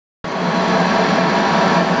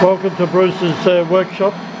Welcome to Bruce's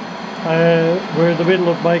workshop. We're in the middle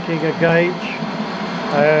of making a gauge.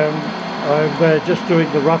 I'm just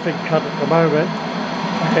doing the roughing cut at the moment,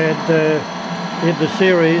 and in the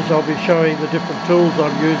series I'll be showing the different tools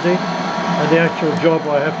I'm using and the actual job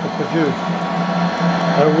I have to produce.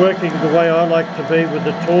 I'm working the way I like to be with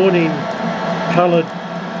the tawny coloured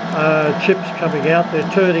chips coming out. They're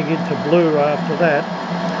turning into blue after that.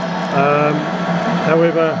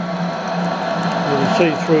 However, you can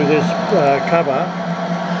see through this cover.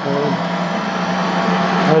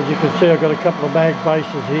 As you can see, I've got a couple of mag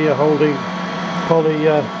bases here holding poly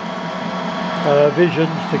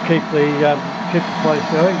visions to keep the place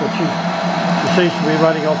going, but she seems to be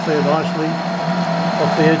running off there nicely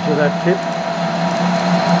off the edge of that tip.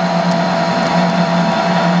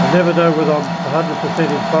 I never know whether I'm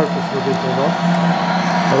 100% in focus with this or not,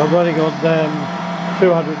 but I'm running on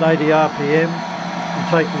 280 RPM. I'm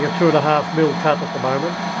taking a 2.5mm cut at the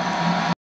moment.